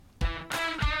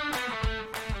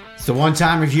It's the one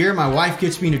time of year my wife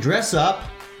gets me to dress up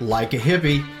like a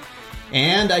hippie.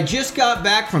 And I just got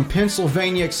back from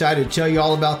Pennsylvania, excited to tell you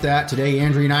all about that. Today,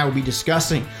 Andrea and I will be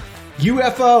discussing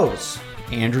UFOs,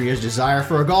 Andrea's desire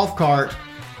for a golf cart,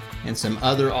 and some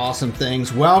other awesome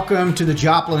things. Welcome to the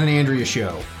Joplin and Andrea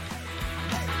Show.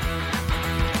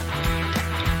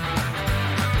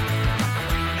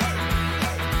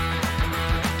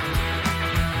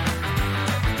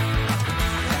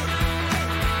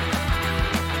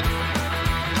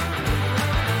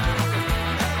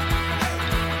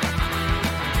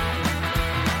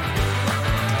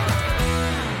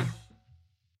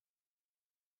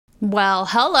 Well,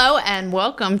 hello and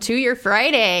welcome to your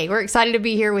Friday. We're excited to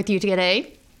be here with you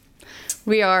today.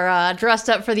 We are dressed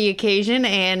up for the occasion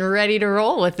and ready to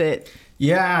roll with it.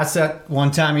 Yeah, it's that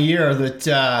one time of year that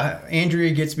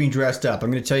Andrea gets me dressed up.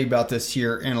 I'm going to tell you about this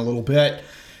here in a little bit.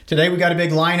 Today we got a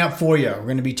big lineup for you. We're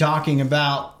going to be talking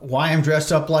about why I'm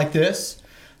dressed up like this.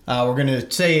 We're going to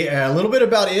say a little bit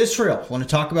about Israel. I want to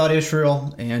talk about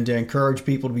Israel and encourage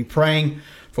people to be praying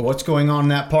for what's going on in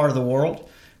that part of the world.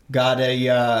 Got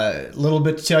a little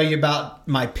bit to tell you about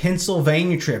my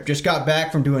Pennsylvania trip. Just got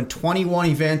back from doing 21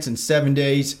 events in 7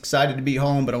 days. Excited to be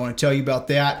home, but I want to tell you about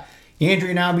that. Andrea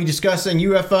and I will be discussing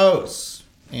UFOs.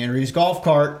 Andrea's golf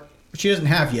cart, which she doesn't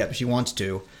have yet, but she wants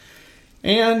to.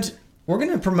 And we're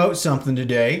going to promote something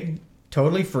today,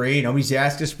 totally free. Nobody's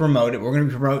asked us to promote it. We're going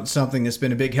to be promoting something that's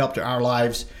been a big help to our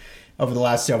lives over the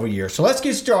last several years. So let's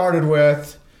get started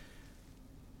with,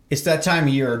 it's that time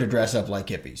of year to dress up like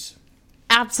hippies.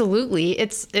 Absolutely.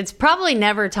 It's probably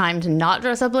never time to not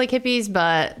dress up like hippies,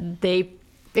 but they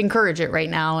encourage it right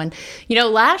now. And, you know,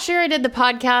 last year I did the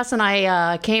podcast and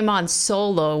I came on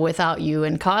solo without you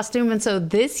in costume. And so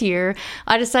this year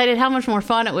I decided how much more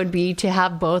fun it would be to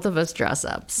have both of us dress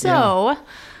up. So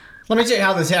let me tell you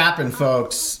how this happened,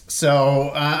 folks.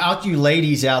 So out you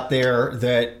ladies out there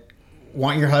that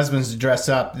want your husbands to dress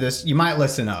up, you might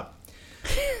listen up.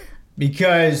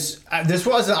 Because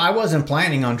I wasn't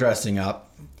planning on dressing up,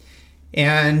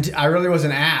 and I really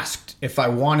wasn't asked if I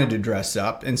wanted to dress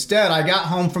up. Instead, I got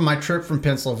home from my trip from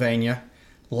Pennsylvania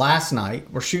last night.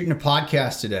 We're shooting a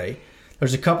podcast today.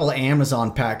 There's a couple of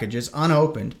Amazon packages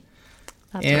unopened.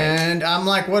 That's and right. I'm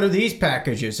like, what are these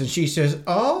packages? And she says,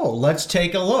 oh, let's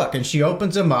take a look. And she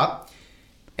opens them up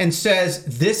and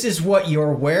says, this is what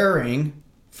you're wearing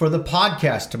for the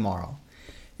podcast tomorrow.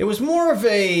 It was more of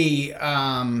a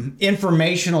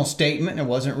informational statement. It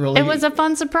wasn't really. It was a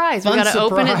fun surprise. We got to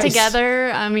open it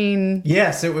together. I mean,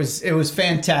 yes, it was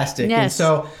fantastic. Yes. And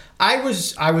so I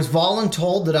was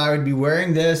voluntold that I would be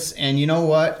wearing this, and you know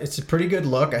what? It's a pretty good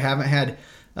look. I haven't had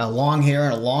long hair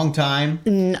in a long time.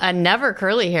 Never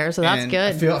curly hair, so that's and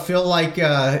good. I feel like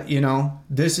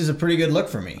this is a pretty good look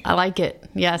for me. I like it.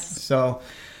 Yes. So.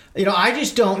 I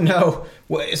just don't know.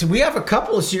 So we have a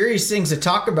couple of serious things to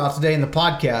talk about today in the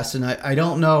podcast, and I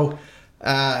don't know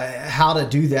how to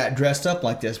do that dressed up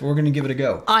like this. But we're going to give it a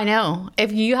go. I know.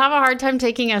 If you have a hard time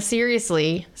taking us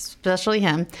seriously, especially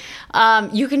him,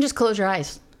 you can just close your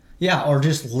eyes. Yeah, or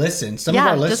just listen. Some of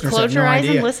our listeners just close your eyes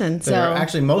and listen. So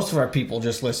actually, most of our people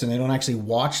just listen. They don't actually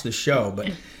watch the show. But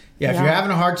yeah, if you're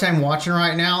having a hard time watching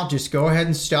right now, just go ahead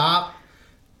and stop.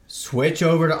 Switch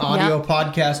over to audio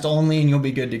podcast only and you'll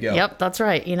be good to go. Yep, that's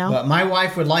right, But my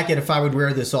wife would like it if I would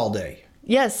wear this all day.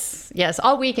 Yes,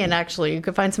 all weekend actually. You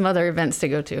could find some other events to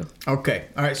go to. Okay,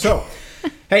 all right. So,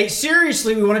 hey,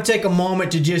 seriously, we want to take a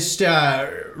moment to just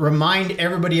remind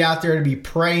everybody out there to be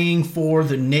praying for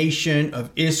the nation of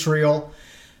Israel.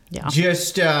 Yeah.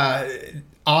 Just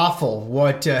awful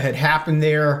what had happened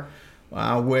there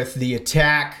with the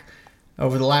attack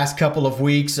over the last couple of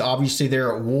weeks. Obviously,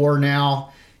 they're at war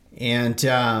now. And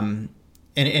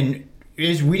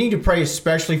we need to pray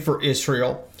especially for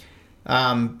Israel.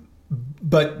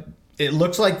 But it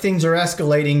looks like things are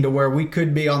escalating to where we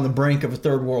could be on the brink of a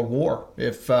third world war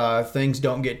if things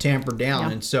don't get tampered down.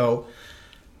 Yeah. And so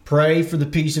pray for the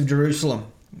peace of Jerusalem.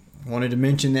 I wanted to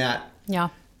mention that. Yeah.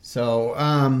 So,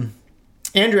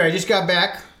 Andrea, I just got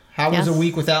back. How was a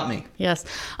week without me? Yes.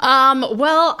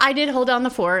 Well, I did hold down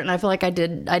the fort, and I feel like I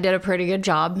did a pretty good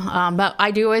job. But I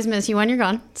do always miss you when you're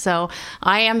gone. So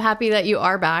I am happy that you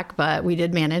are back, but we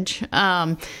did manage.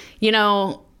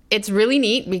 It's really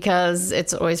neat because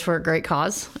it's always for a great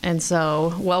cause. And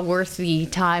so well worth the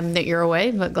time that you're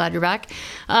away, but glad you're back.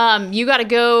 You got to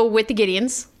go with the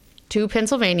Gideons to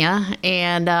Pennsylvania,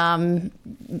 and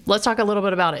let's talk a little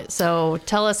bit about it. So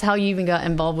tell us how you even got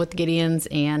involved with the Gideons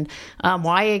and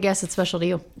why I guess it's special to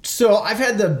you. So I've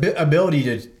had the ability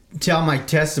to tell my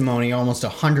testimony almost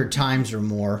 100 times or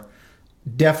more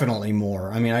definitely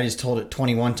more. I mean, I just told it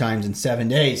 21 times in 7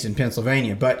 days in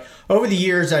Pennsylvania. But over the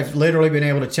years, I've literally been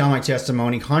able to tell my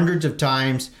testimony hundreds of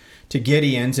times to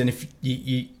Gideons. And if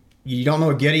you don't know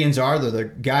what Gideons are, they're the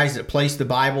guys that place the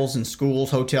Bibles in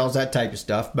schools, hotels, that type of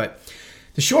stuff. But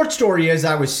the short story is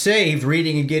I was saved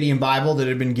reading a Gideon Bible that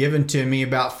had been given to me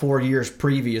about 4 years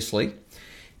previously.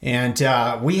 And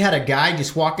we had a guy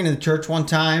just walk into the church one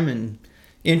time and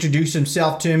introduce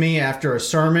himself to me after a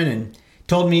sermon and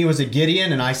told me he was a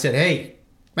Gideon. And I said, hey,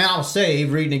 man, I was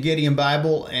saved reading a Gideon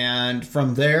Bible. And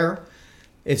from there,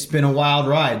 it's been a wild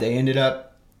ride. They ended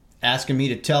up asking me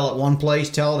to tell it one place,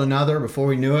 tell it another. Before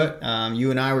we knew it,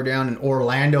 you and I were down in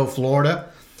Orlando, Florida.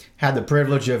 Had the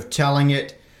privilege of telling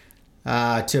it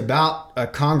to about a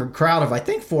crowd of, I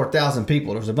think, 4,000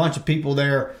 people. There was a bunch of people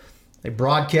there. They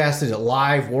broadcasted it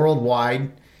live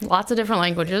worldwide. Lots of different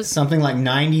languages. Something like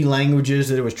 90 languages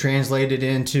that it was translated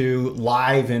into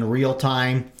live in real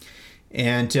time.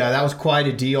 And that was quite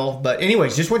a deal. But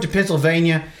anyways, just went to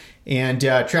Pennsylvania and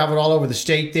traveled all over the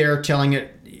state there, telling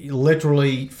it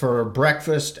literally for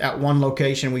breakfast at one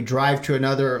location. We'd drive to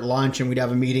another lunch and we'd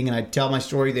have a meeting and I'd tell my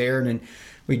story there. And then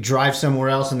we'd drive somewhere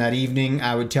else, and that evening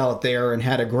I would tell it there and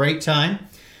had a great time.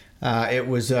 It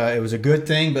was a good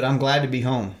thing, but I'm glad to be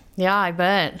home. Yeah, I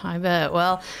bet.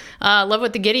 Well, love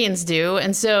what the Gideons do.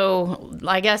 And so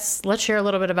I guess let's share a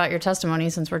little bit about your testimony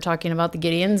since we're talking about the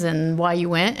Gideons and why you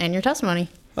went and your testimony.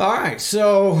 All right.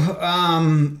 So,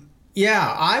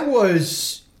 I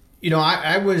was,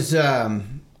 I was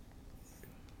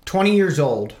 20 years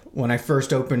old when I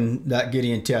first opened that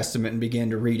Gideon Testament and began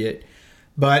to read it.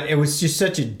 But it was just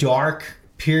such a dark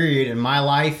period in my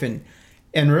life and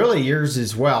really yours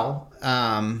as well.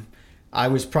 I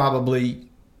was probably...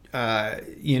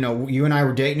 you and I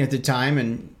were dating at the time,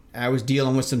 and I was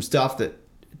dealing with some stuff that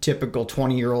a typical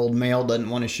 20-year-old male doesn't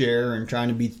want to share and trying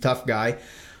to be the tough guy.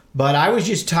 But I was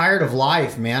just tired of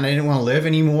life, man. I didn't want to live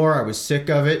anymore. I was sick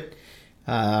of it.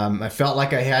 I felt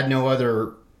like I had no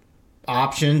other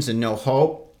options and no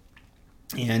hope.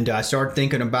 And I started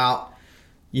thinking about,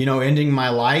 ending my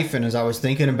life. And as I was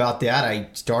thinking about that, I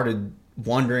started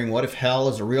wondering, what if hell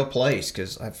is a real place?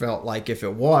 Because I felt like if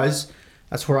it was,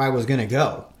 that's where I was going to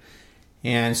go.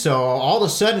 And so all of a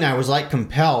sudden I was like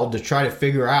compelled to try to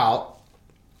figure out,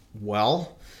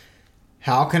 well,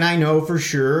 how can I know for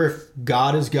sure if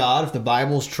God is God, if the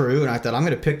Bible's true? And I thought, I'm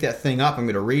going to pick that thing up. I'm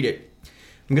going to read it.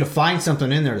 I'm going to find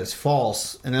something in there that's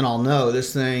false. And then I'll know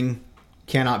this thing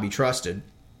cannot be trusted.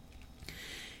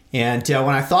 And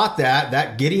when I thought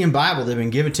that Gideon Bible that had been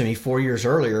given to me 4 years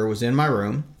earlier was in my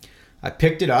room. I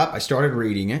picked it up. I started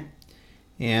reading it.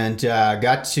 And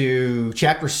got to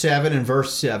chapter 7 and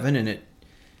verse 7, and it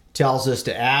tells us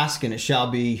to ask, and it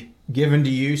shall be given to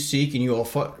you. Seek, and you will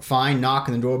find. Knock,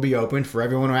 and the door will be opened. For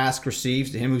everyone who asks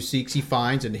receives. To him who seeks he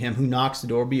finds. And to him who knocks the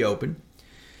door will be open.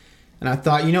 And I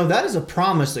thought, that is a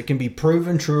promise that can be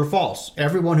proven true or false.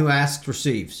 Everyone who asks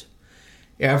receives.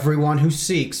 Everyone who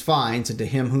seeks finds. And to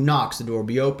him who knocks the door will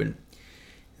be open.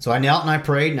 So I knelt and I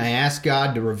prayed, and I asked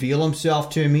God to reveal himself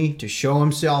to me, to show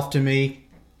himself to me.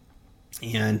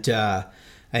 And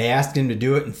I asked him to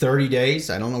do it in 30 days.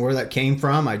 I don't know where that came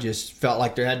from. I just felt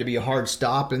like there had to be a hard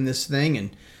stop in this thing.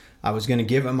 And I was going to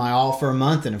give it my all for a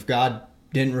month. And if God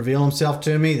didn't reveal himself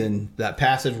to me, then that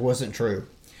passage wasn't true.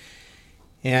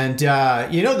 And,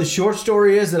 the short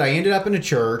story is that I ended up in a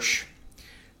church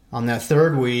on that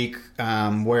third week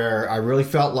where I really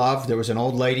felt loved. There was an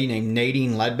old lady named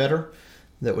Nadine Ledbetter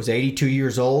that was 82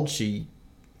 years old. She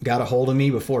got a hold of me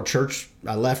before church.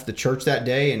 I left the church that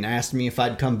day and asked me if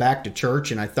I'd come back to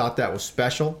church, and I thought that was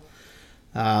special.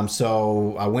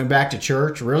 So I went back to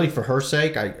church, really for her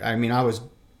sake. I was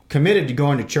committed to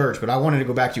going to church, but I wanted to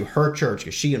go back to her church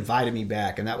because she invited me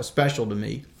back, and that was special to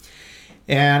me.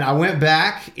 And I went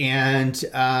back, and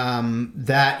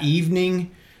that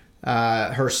evening,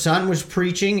 her son was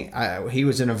preaching. He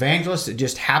was an evangelist that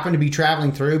just happened to be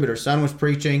traveling through, but her son was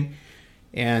preaching.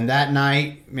 And that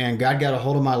night, man, God got a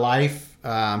hold of my life.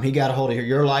 He got a hold of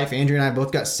your life. Andrea and I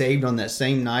both got saved on that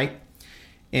same night.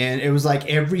 And it was like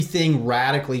everything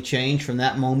radically changed from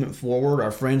that moment forward.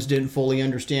 Our friends didn't fully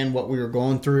understand what we were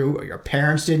going through. Our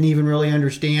parents didn't even really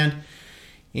understand.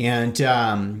 And,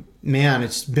 man,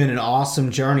 it's been an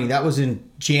awesome journey. That was in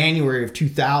January of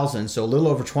 2000, so a little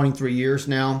over 23 years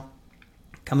now,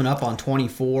 coming up on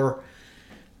 24.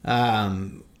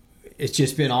 It's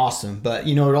just been awesome. But,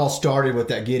 it all started with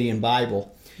that Gideon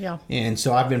Bible. Yeah. And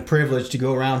so I've been privileged to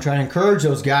go around trying to encourage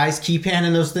those guys, keep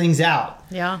handing those things out.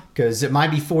 Yeah. Because it might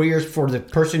be 4 years before the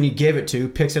person you give it to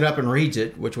picks it up and reads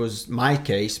it, which was my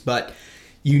case. But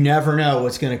you never know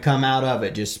what's going to come out of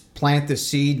it. Just plant the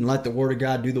seed and let the Word of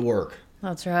God do the work.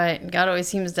 That's right. God always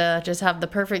seems to just have the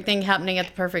perfect thing happening at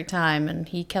the perfect time, and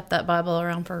he kept that Bible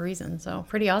around for a reason. So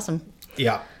pretty awesome.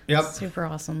 Yeah. Yep. Super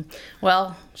awesome.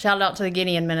 Well, shout out to the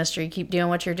Gideon Ministry. Keep doing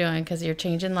what you're doing because you're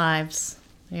changing lives.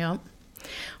 Yep.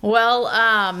 Well,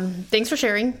 thanks for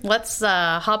sharing. Let's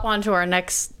hop on to our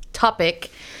next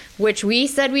topic, which we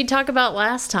said we'd talk about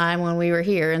last time when we were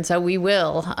here, and so we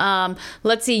will.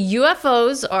 Let's see,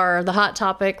 UFOs are the hot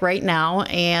topic right now,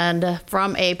 and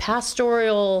from a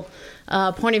pastoral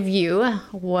point of view,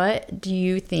 what do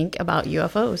you think about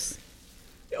UFOs?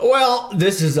 Well,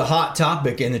 this is a hot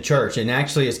topic in the church, and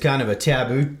actually it's kind of a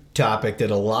taboo topic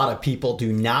that a lot of people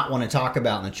do not want to talk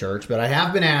about in the church, but I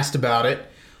have been asked about it,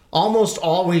 almost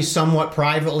always somewhat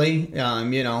privately,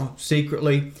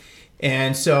 secretly.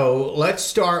 And so let's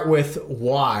start with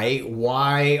why.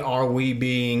 Why are we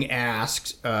being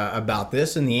asked about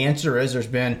this? And the answer is there's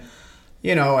been,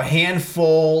 a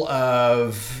handful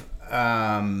of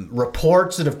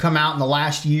reports that have come out in the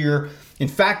last year. In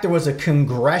fact, there was a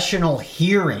congressional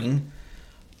hearing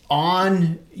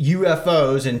on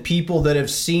UFOs and people that have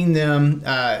seen them.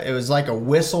 It was like a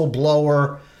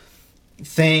whistleblower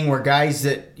thing where guys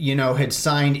that, had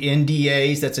signed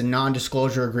NDAs, that's a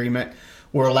non-disclosure agreement,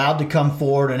 were allowed to come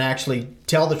forward and actually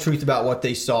tell the truth about what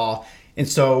they saw. And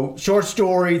so, short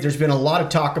story, there's been a lot of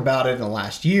talk about it in the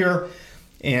last year.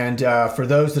 And for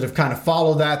those that have kind of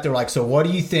followed that, they're like, so what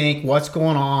do you think? What's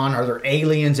going on? Are there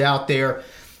aliens out there?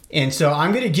 And so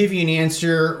I'm going to give you an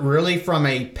answer really from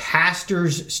a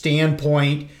pastor's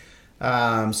standpoint,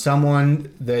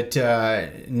 someone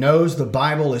that knows the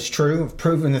Bible is true, have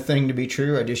proven the thing to be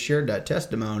true. I just shared that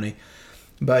testimony.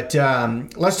 But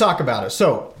let's talk about it.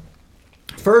 So,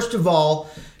 first of all,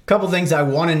 a couple things I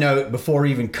want to note before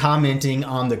even commenting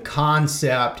on the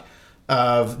concept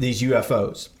of these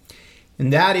UFOs.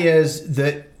 And that is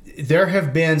that there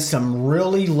have been some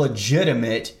really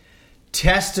legitimate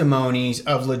testimonies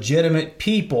of legitimate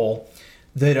people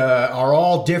that are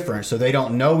all different. So they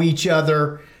don't know each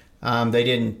other. They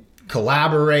didn't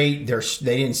collaborate.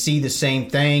 They didn't see the same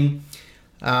thing.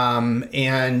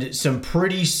 And some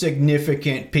pretty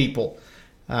significant people.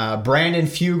 Brandon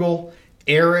Fugel,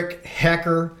 Eric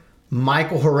Hecker,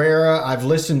 Michael Herrera. I've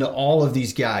listened to all of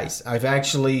these guys. I've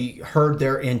actually heard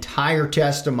their entire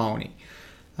testimony.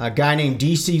 A guy named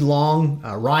D.C. Long,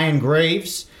 Ryan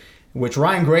Graves, which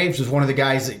Ryan Graves was one of the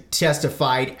guys that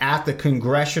testified at the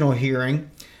congressional hearing.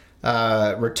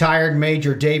 Retired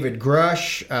Major David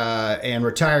Grush and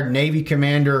retired Navy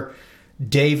Commander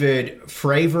David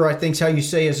Fravor, I think is how you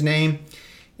say his name.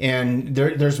 And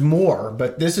there's more,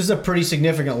 but this is a pretty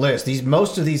significant list.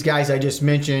 Most of these guys I just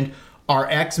mentioned are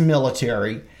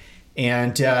ex-military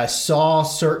and saw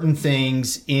certain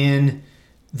things in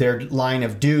their line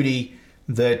of duty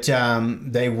that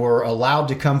they were allowed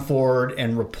to come forward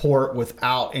and report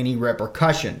without any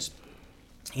repercussions.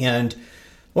 And I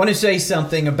want to say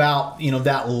something about,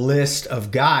 that list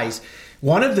of guys.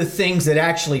 One of the things that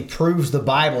actually proves the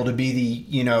Bible to be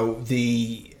an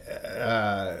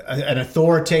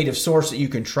authoritative source that you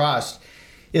can trust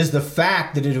is the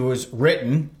fact that it was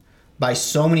written by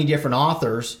so many different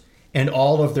authors and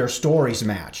all of their stories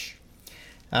match.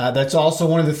 That's also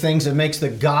one of the things that makes the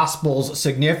Gospels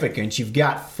significant. You've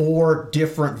got 4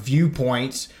 different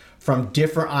viewpoints from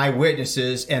different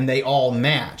eyewitnesses, and they all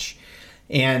match.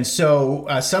 And so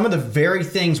some of the very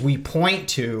things we point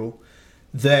to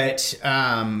that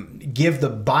give the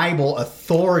Bible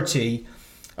authority,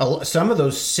 some of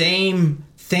those same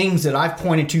things that I've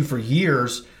pointed to for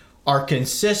years are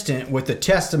consistent with the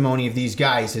testimony of these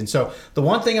guys. And so the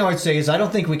one thing I would say is I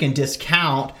don't think we can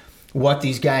discount what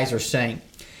these guys are saying.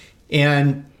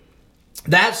 And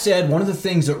that said, one of the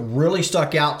things that really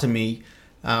stuck out to me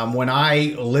when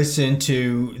I listened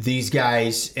to these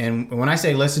guys, and when I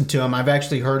say listen to them, I've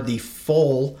actually heard the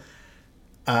full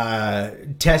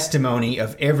testimony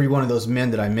of every one of those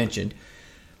men that I mentioned.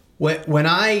 When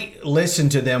I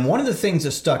listened to them, one of the things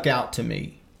that stuck out to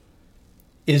me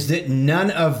is that none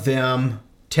of them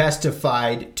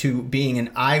testified to being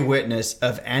an eyewitness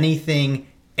of anything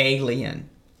alien,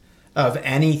 of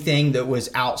anything that was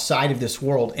outside of this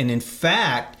world. And in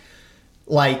fact,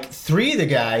 like 3 of the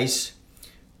guys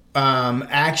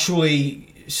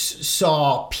actually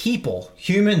saw people,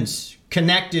 humans,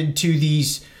 connected to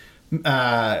these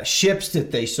ships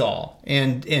that they saw.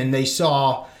 And they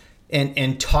saw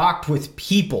and talked with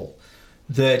people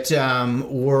that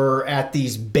were at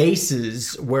these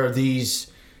bases where these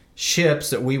ships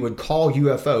that we would call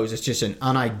UFOs, it's just an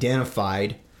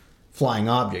unidentified flying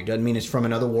object. Doesn't mean it's from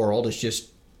another world. It's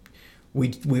just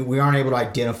we aren't able to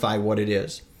identify what it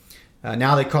is.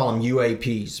 Now they call them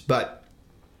UAPs. But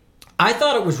I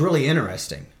thought it was really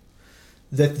interesting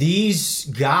that these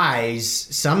guys,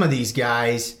 some of these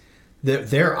guys,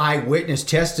 that their eyewitness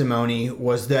testimony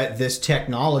was that this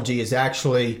technology is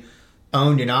actually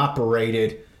owned and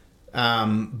operated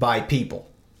by people.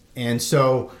 And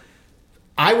so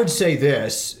I would say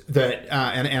this, that,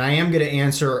 and I am going to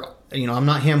answer, I'm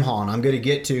not hem-hawing. I'm going to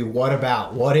get to what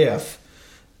about, what if,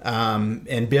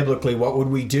 and biblically, what would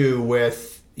we do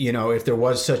with, if there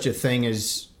was such a thing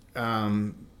as,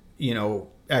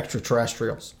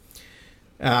 extraterrestrials.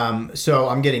 So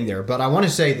I'm getting there, but I want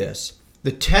to say this.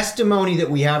 The testimony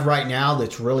that we have right now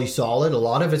that's really solid, a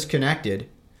lot of it's connected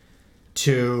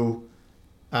to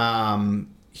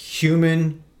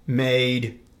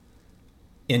human-made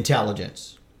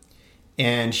intelligence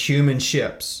and human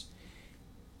ships.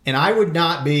 And I would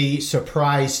not be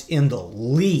surprised in the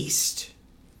least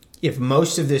if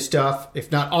most of this stuff,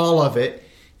 if not all of it,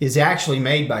 is actually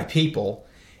made by people.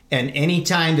 And any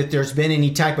time that there's been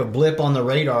any type of blip on the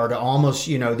radar to almost,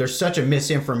 there's such a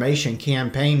misinformation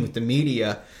campaign with the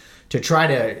media to try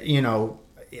to,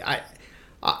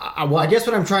 I guess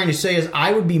what I'm trying to say is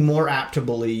I would be more apt to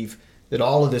believe that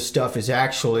all of this stuff is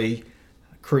actually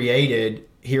created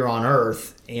here on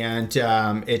Earth, and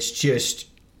it's just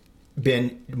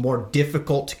been more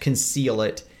difficult to conceal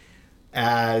it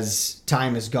as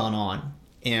time has gone on.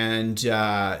 And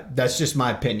that's just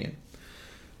my opinion.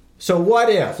 So what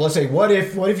if, let's say, what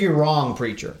if you're wrong,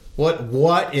 preacher?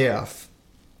 What if,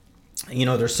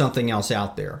 there's something else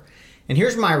out there? And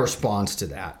here's my response to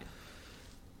that.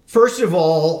 First of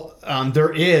all,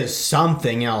 there is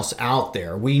something else out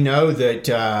there. We know that,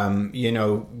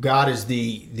 God is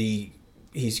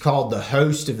he's called the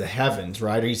host of the heavens,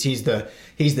 right? He's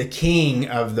the king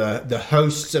of the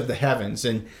hosts of the heavens.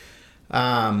 And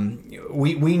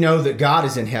we know that God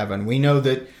is in heaven. We know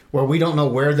that, where we don't know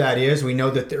where that is, we know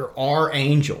that there are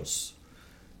angels.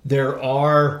 There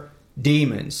are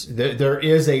demons. There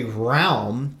is a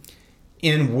realm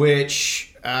in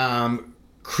which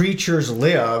creatures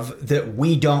live that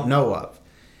we don't know of.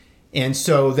 And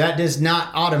so that does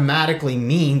not automatically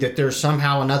mean that there's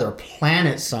somehow another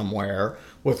planet somewhere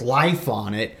with life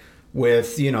on it,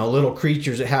 with, little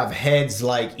creatures that have heads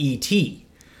like E.T.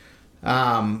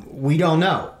 We don't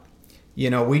know.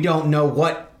 We don't know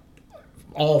what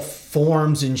all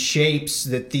forms and shapes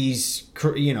that these,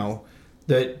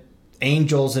 that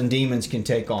angels and demons can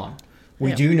take on.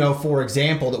 We do know, for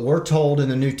example, that we're told in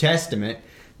the New Testament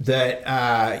that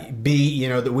that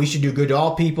we should do good to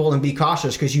all people and be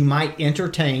cautious because you might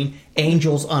entertain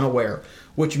angels unaware,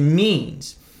 which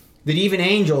means that even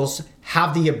angels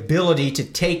have the ability to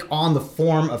take on the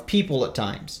form of people at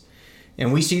times.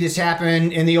 And we see this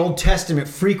happen in the Old Testament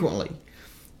frequently.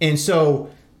 And so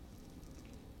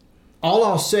all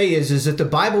I'll say is that the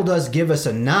Bible does give us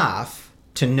enough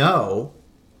to know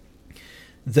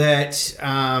that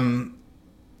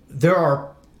there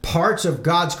are parts of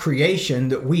God's creation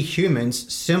that we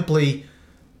humans simply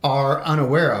are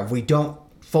unaware of. We don't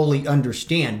fully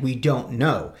understand. We don't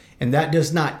know. And that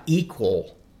does not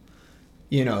equal,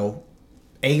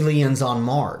 aliens on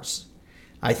Mars.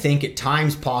 I think at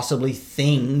times possibly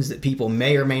things that people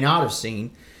may or may not have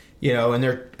seen, in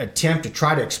their attempt to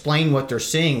try to explain what they're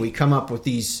seeing, we come up with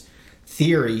these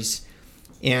theories.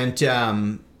 And,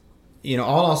 so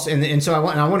I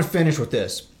want to finish with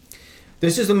this.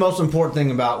 This is the most important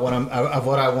thing about what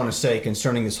I want to say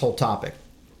concerning this whole topic.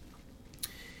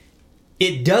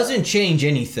 It doesn't change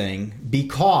anything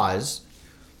because,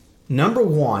 number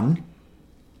one,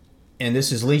 and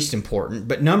this is least important,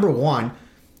 but number one,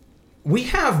 we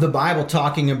have the Bible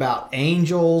talking about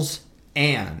angels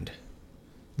and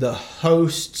the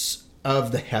hosts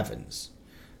of the heavens.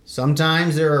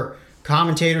 Sometimes there are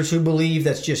commentators who believe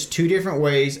that's just two different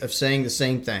ways of saying the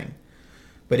same thing.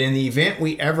 But in the event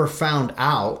we ever found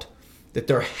out that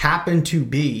there happen to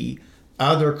be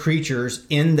other creatures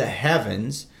in the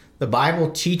heavens, the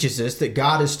Bible teaches us that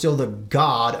God is still the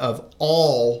God of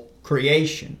all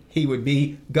creation. He would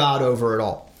be God over it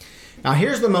all. Now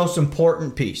here's the most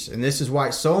important piece, and this is why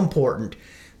it's so important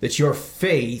that your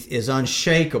faith is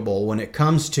unshakable when it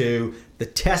comes to the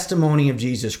testimony of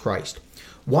Jesus Christ.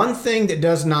 One thing that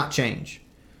does not change.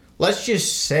 Let's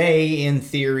just say in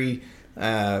theory,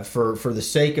 for the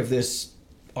sake of this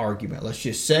argument, let's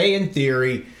just say in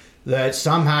theory that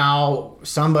somehow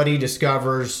somebody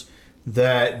discovers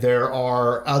that there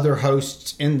are other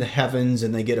hosts in the heavens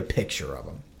and they get a picture of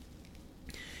them.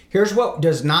 Here's what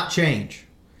does not change.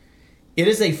 It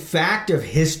is a fact of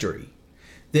history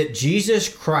that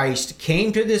Jesus Christ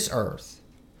came to this earth,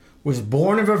 was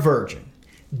born of a virgin,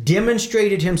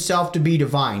 demonstrated himself to be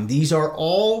divine. These are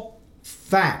all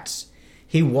facts.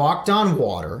 He walked on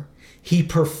water. He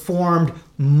performed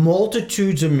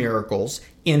multitudes of miracles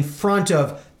in front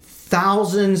of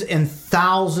thousands and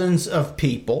thousands of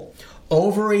people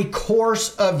over a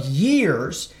course of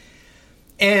years.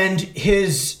 And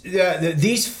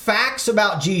these facts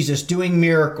about Jesus doing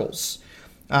miracles,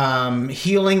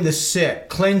 healing the sick,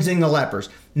 cleansing the lepers,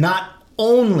 not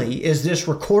only is this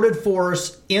recorded for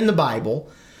us in the Bible,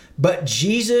 but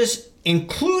Jesus,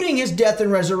 including his death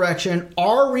and resurrection,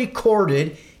 are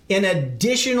recorded in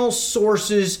additional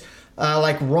sources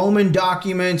like Roman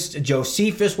documents.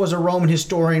 Josephus was a Roman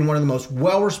historian, one of the most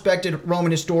well-respected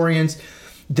Roman historians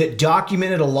that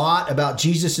documented a lot about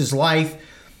Jesus' life.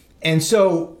 And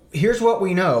so here's what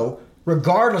we know.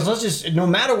 Regardless, no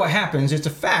matter what happens, it's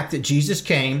a fact that Jesus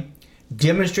came,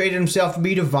 demonstrated himself to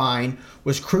be divine,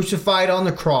 was crucified on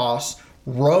the cross,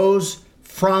 rose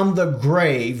from the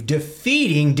grave,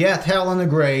 defeating death, hell, and the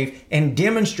grave, and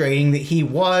demonstrating that he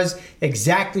was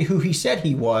exactly who he said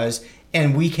he was,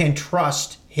 and we can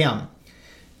trust him.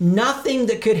 Nothing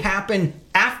that could happen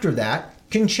after that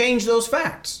can change those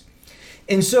facts.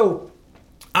 And so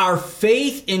our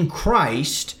faith in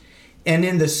Christ and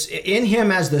in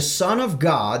him as the Son of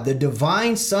God, the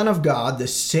divine Son of God, the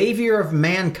Savior of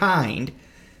mankind,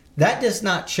 that does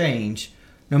not change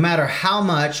no matter how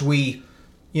much we,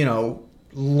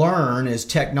 learn as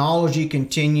technology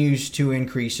continues to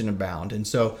increase and abound. And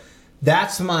so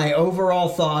that's my overall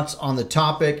thoughts on the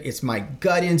topic. It's my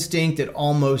gut instinct that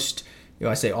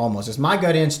it's my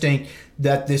gut instinct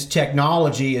that this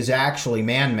technology is actually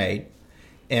man-made,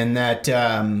 and that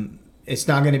it's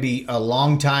not going to be a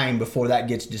long time before that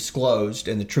gets disclosed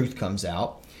and the truth comes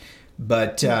out.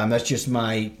 But that's just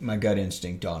my gut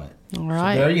instinct on it. All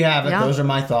right. So there you have it. Yeah. Those are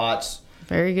my thoughts.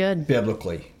 Very good.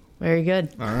 Biblically. Very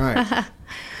good. All right.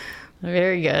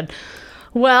 Very good.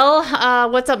 Well,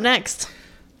 what's up next?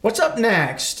 What's up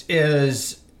next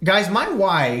is, guys, my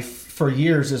wife for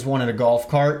years has wanted a golf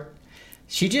cart.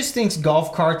 She just thinks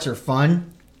golf carts are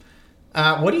fun.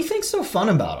 What do you think's so fun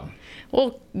about them?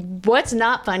 Well, what's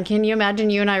not fun? Can you imagine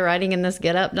you and I riding in this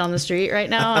getup down the street right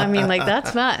now? I mean,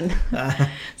 that's fun.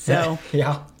 So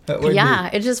yeah, that would be.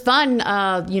 It's just fun.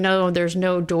 There's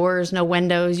no doors, no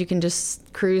windows. You can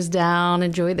just cruise down,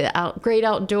 enjoy the great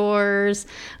outdoors.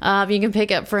 You can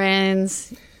pick up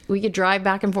friends. We could drive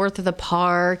back and forth to the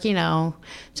park, to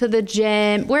the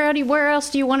gym. Where else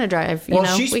do you want to drive?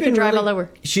 We can drive all over.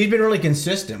 She's been really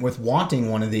consistent with wanting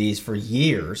one of these for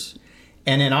years.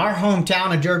 And in our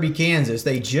hometown of Derby, Kansas,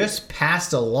 they just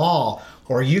passed a law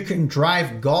where you can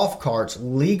drive golf carts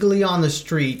legally on the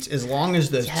streets as long as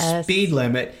the speed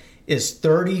limit is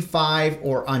 35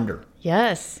 or under.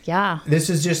 Yes, yeah.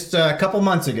 This is just a couple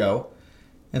months ago.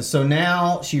 And so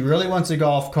now she really wants a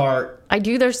golf cart. I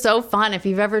do. They're so fun. If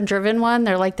you've ever driven one,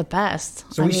 they're like the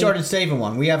best. So we started saving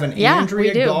one. We have an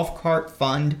Andrea golf cart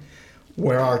fund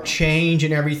where our change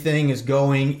and everything is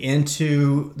going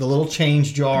into the little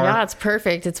change jar. Yeah, it's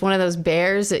perfect. It's one of those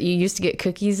bears that you used to get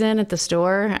cookies in at the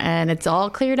store, and it's all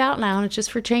cleared out now, and it's just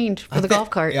for change for the golf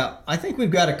cart. Yeah, I think we've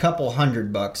got a couple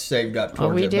 $100 saved up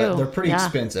towards it, but they're pretty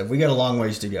expensive. We got a long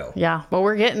ways to go. Yeah, well,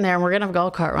 we're getting there, and we're going to have a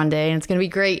golf cart one day, and it's going to be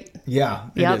great. Yeah,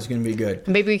 it is going to be good.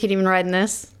 Maybe we could even ride in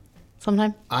this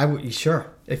sometime. Sure.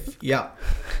 You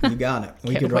got it.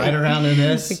 We could ride around in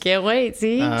this. I can't wait.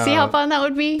 See how fun that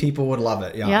would be? People would love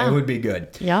it. Yeah, it would be good.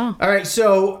 Yeah. All right,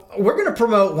 so we're going to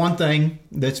promote one thing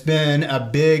that's been a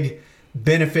big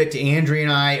benefit to Andrea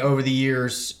and I over the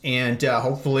years, and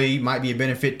hopefully might be a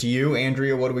benefit to you.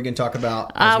 Andrea, what are we going to talk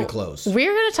about as we close?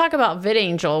 We're going to talk about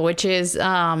VidAngel, which is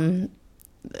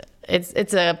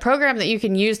it's a program that you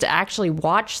can use to actually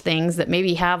watch things that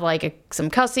maybe have some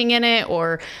cussing in it,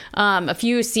 or a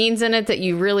few scenes in it that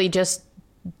you really just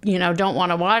don't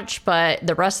want to watch, but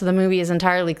the rest of the movie is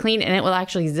entirely clean, and it will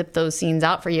actually zip those scenes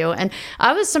out for you. And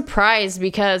I was surprised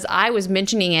because I was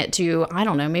mentioning it to, I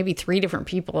don't know, maybe 3 different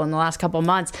people in the last couple of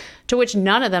months, to which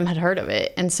none of them had heard of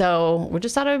it. And so we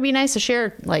just thought it would be nice to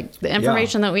share the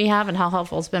information that we have and how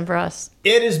helpful it's been for us.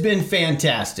 It has been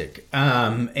fantastic.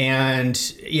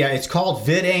 It's called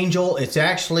VidAngel. It's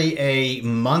actually a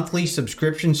monthly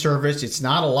subscription service. It's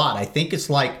not a lot. I think it's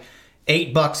like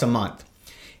 $8 a month.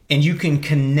 And you can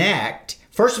connect.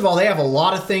 First of all, they have a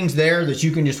lot of things there that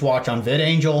you can just watch on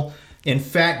VidAngel. In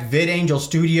fact, VidAngel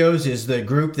Studios is the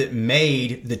group that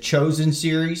made the Chosen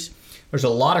series. There's a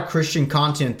lot of Christian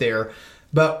content there,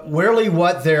 but really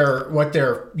what they're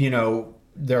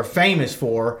famous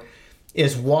for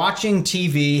is watching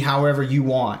TV however you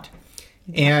want.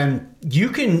 And you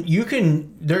can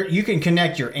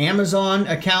connect your Amazon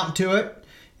account to it.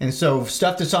 And so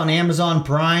stuff that's on Amazon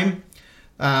Prime,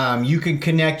 you can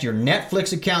connect your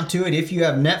Netflix account to it if you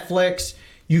have Netflix.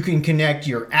 You can connect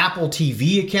your Apple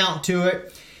TV account to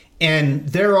it. And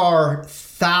there are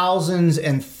thousands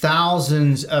and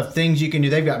thousands of things you can do.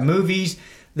 They've got movies.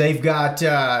 They've got,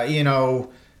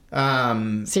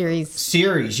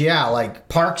 series, yeah, like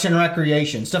Parks and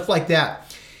Recreation, stuff like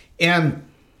that. And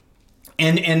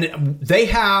they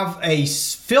have a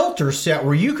filter set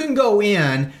where you can go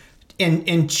in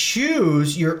and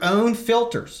choose your own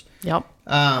filters. Yep.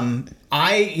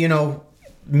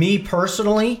 Me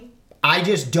personally, I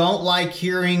just don't like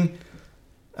hearing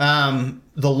the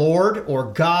Lord or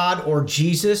God or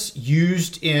Jesus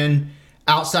used in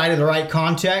outside of the right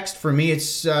context. For me,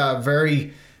 it's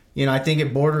very, I think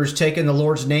it borders taking the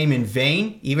Lord's name in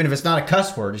vain, even if it's not a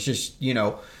cuss word. It's just,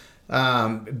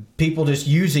 people just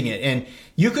using it. And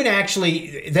you can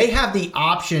actually, they have the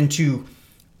option to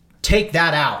take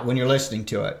that out when you're listening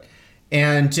to it.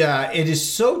 And it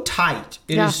is so tight.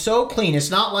 It is so clean.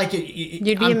 It's not like it.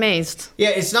 You'd be amazed. Yeah,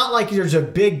 it's not like there's a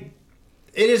big.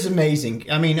 It is amazing.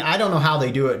 I mean, I don't know how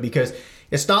they do it because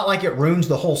it's not like it ruins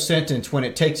the whole sentence when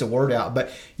it takes a word out.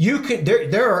 But you can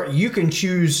you can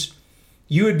choose.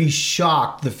 You would be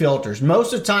shocked the filters.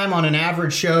 Most of the time on an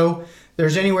average show,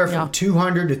 there's anywhere from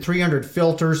 200 to 300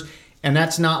 filters, and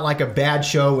that's not like a bad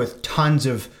show with tons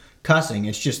of cussing.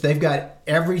 It's just they've got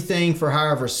everything for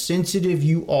however sensitive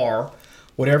you are.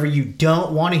 Whatever you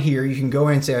don't want to hear, you can go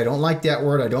in and say, I don't like that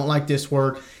word. I don't like this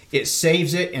word. It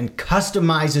saves it and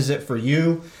customizes it for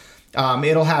you.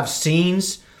 It'll have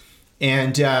scenes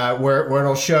and where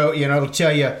it'll show, it'll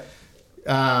tell you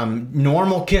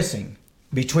normal kissing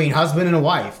between husband and a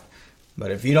wife. But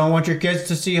if you don't want your kids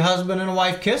to see husband and a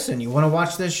wife kissing, you want to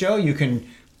watch this show, you can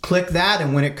click that.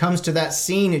 And when it comes to that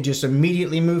scene, it just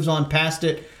immediately moves on past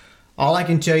it. All I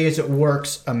can tell you is it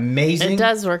works amazing. It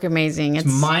does work amazing. It's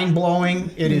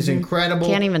mind-blowing. It is incredible.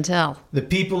 Can't even tell. The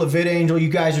people at VidAngel, you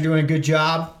guys are doing a good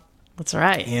job. That's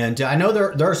right. And I know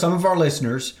there are some of our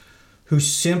listeners who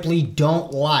simply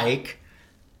don't like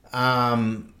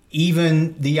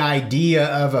even the idea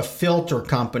of a filter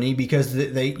company because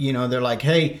they're like,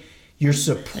 hey, you're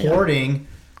supporting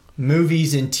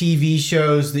movies and TV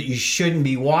shows that you shouldn't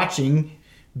be watching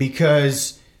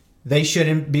because they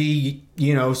shouldn't be,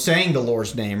 saying the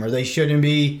Lord's name, or they shouldn't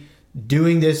be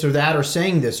doing this or that or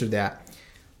saying this or that.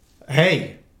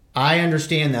 Hey, I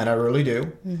understand that. I really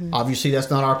do. Mm-hmm. Obviously, that's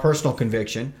not our personal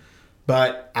conviction,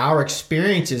 but our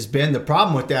experience has been, the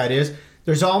problem with that is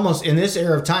there's almost, in this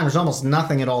era of time, there's almost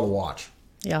nothing at all to watch.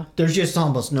 Yeah. There's just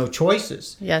almost no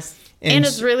choices. Yes. And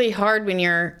it's really hard when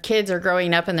your kids are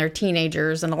growing up and they're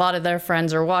teenagers and a lot of their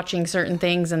friends are watching certain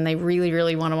things and they really,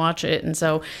 really want to watch it. And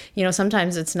so,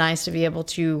 sometimes it's nice to be able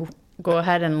to go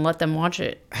ahead and let them watch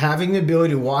it. Having the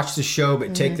ability to watch the show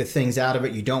but take the things out of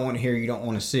it you don't want to hear, you don't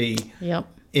want to see,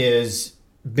 is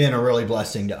been a really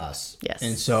blessing to us. Yes.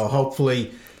 And so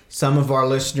hopefully some of our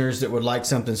listeners that would like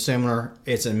something similar,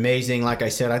 it's amazing. Like I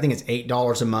said, I think it's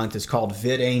 $8 a month. It's called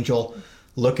VidAngel.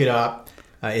 Look it up.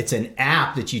 It's an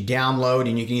app that you download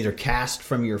and you can either cast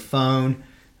from your phone.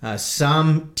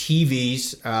 Some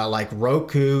TVs, like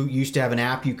Roku, used to have an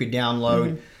app you could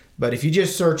download. Mm-hmm. But if you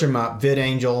just search them up,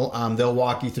 VidAngel, they'll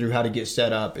walk you through how to get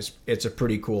set up. It's a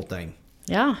pretty cool thing.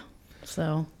 Yeah.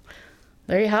 So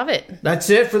there you have it. That's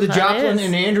it for the Joplin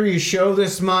and Andrea show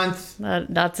this month.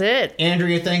 That's it.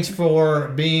 Andrea, thanks for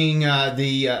being what do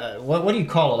you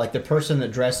call it? Like the person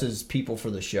that dresses people for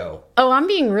the show. Oh, I'm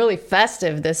being really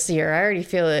festive this year. I already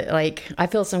feel it. Like I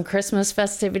feel some Christmas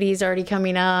festivities already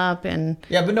coming up, and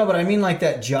but I mean like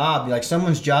that job. Like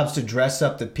someone's job's to dress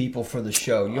up the people for the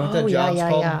show. You know what that job's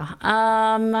called?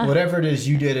 Yeah. Whatever it is,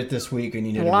 you did it this week, and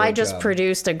you did. Well, I just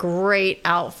produced a great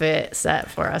outfit set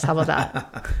for us. How about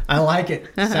that? I like it.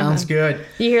 Sounds good.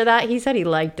 You hear that? He said he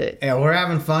liked it. Yeah, we're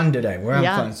having fun today. We're having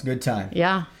fun. It's a good time.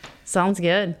 Yeah. Sounds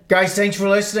good. Guys, thanks for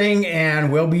listening,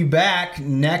 and we'll be back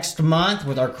next month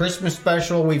with our Christmas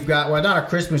special. We've got, not a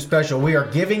Christmas special. We are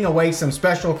giving away some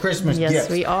special Christmas gifts. Yes,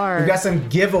 we are. We've got some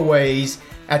giveaways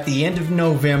at the end of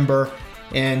November,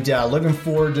 and looking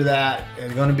forward to that.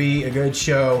 It's going to be a good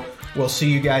show. We'll see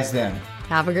you guys then.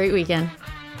 Have a great weekend.